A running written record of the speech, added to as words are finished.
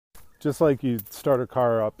just like you start a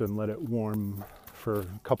car up and let it warm for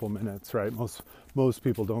a couple minutes, right? Most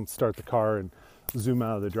people don't start the car and zoom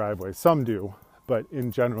out of the driveway. Some do, but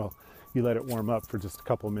in general, you let it warm up for just a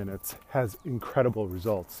couple minutes. Has incredible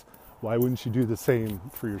results. Why wouldn't you do the same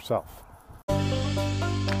for yourself?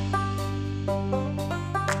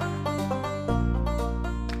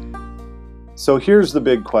 So here's the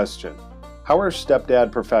big question. How are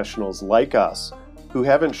stepdad professionals like us, who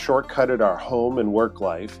haven't shortcutted our home and work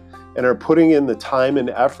life and are putting in the time and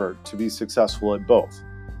effort to be successful at both?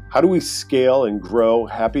 How do we scale and grow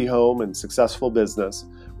happy home and successful business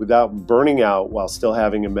without burning out while still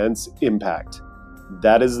having immense impact?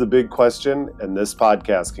 That is the big question, and this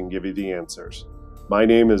podcast can give you the answers. My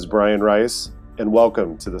name is Brian Rice, and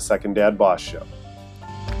welcome to the Second Dad Boss Show.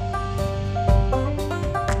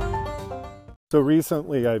 So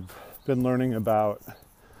recently I've been learning about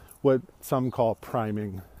what some call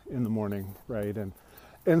priming in the morning, right?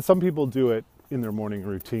 And some people do it in their morning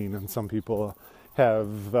routine, and some people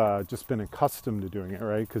have just been accustomed to doing it,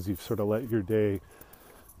 right? Because you've sort of let your day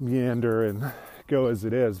meander and go as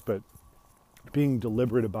it is, but being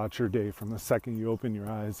deliberate about your day from the second you open your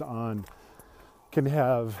eyes on can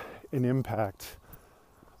have an impact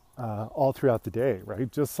all throughout the day,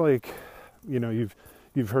 right? Just like,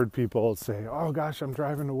 you've heard people say, oh gosh, I'm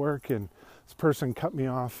driving to work and this person cut me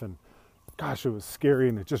off and gosh, it was scary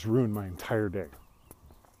and it just ruined my entire day.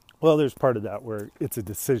 Well, there's part of that where it's a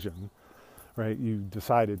decision, right? You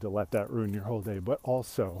decided to let that ruin your whole day, but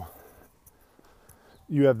also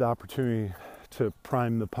you have the opportunity to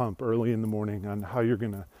prime the pump early in the morning on how you're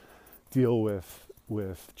going to deal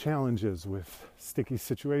with challenges, with sticky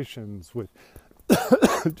situations, with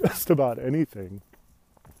just about anything.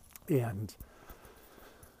 And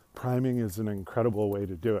priming is an incredible way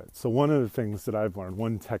to do it. So one of the things that I've learned,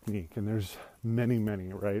 one technique, and there's many,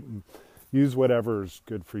 right? And use whatever is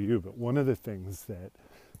good for you. But one of the things that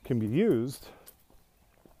can be used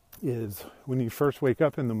is when you first wake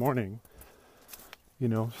up in the morning,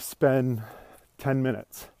 spend 10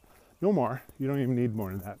 minutes. No more. You don't even need more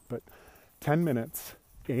than that. But 10 minutes.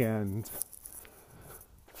 And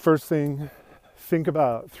first thing, think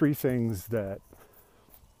about 3 things that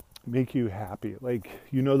make you happy. Like,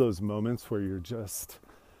 those moments where you're just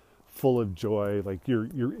full of joy, like you're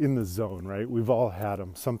in the zone, right? We've all had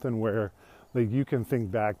them. Something where like you can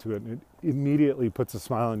think back to it and it immediately puts a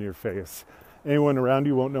smile on your face. Anyone around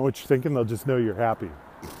you won't know what you're thinking, they'll just know you're happy.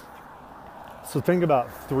 So think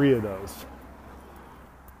about 3 of those.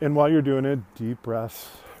 And while you're doing it, deep breaths,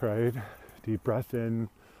 right? Deep breath in,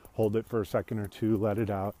 hold it for a second or 2, let it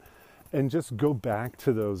out, and just go back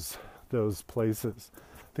to those places.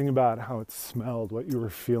 Think about how it smelled, what you were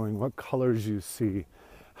feeling, what colors you see,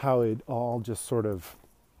 how it all just sort of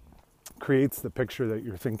creates the picture that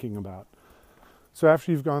you're thinking about. So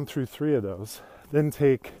after you've gone through 3 of those, then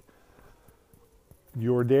take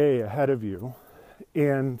your day ahead of you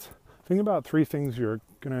and think about 3 things you're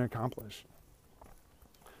going to accomplish,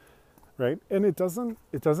 right? And it doesn't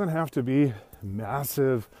have to be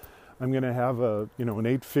massive. I'm going to have an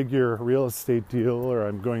 8-figure real estate deal, or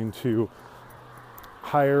I'm going to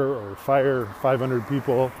hire or fire 500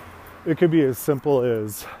 people. It could be as simple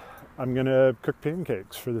as I'm going to cook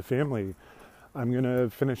pancakes for the family. I'm going to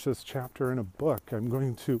finish this chapter in a book. I'm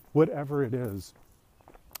going to, whatever it is,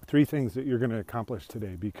 3 things that you're going to accomplish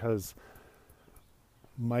today, because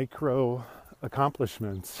micro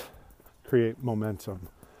accomplishments create momentum,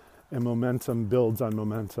 and momentum builds on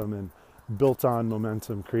momentum, and built on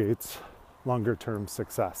momentum creates longer term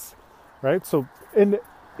success, right? So, and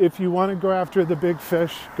if you want to go after the big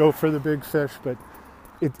fish, go for the big fish, but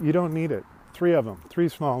you don't need it. 3 of them, 3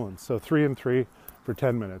 small ones. So 3 and 3 for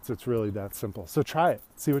 10 minutes. It's really that simple. So try it.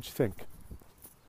 See what you think.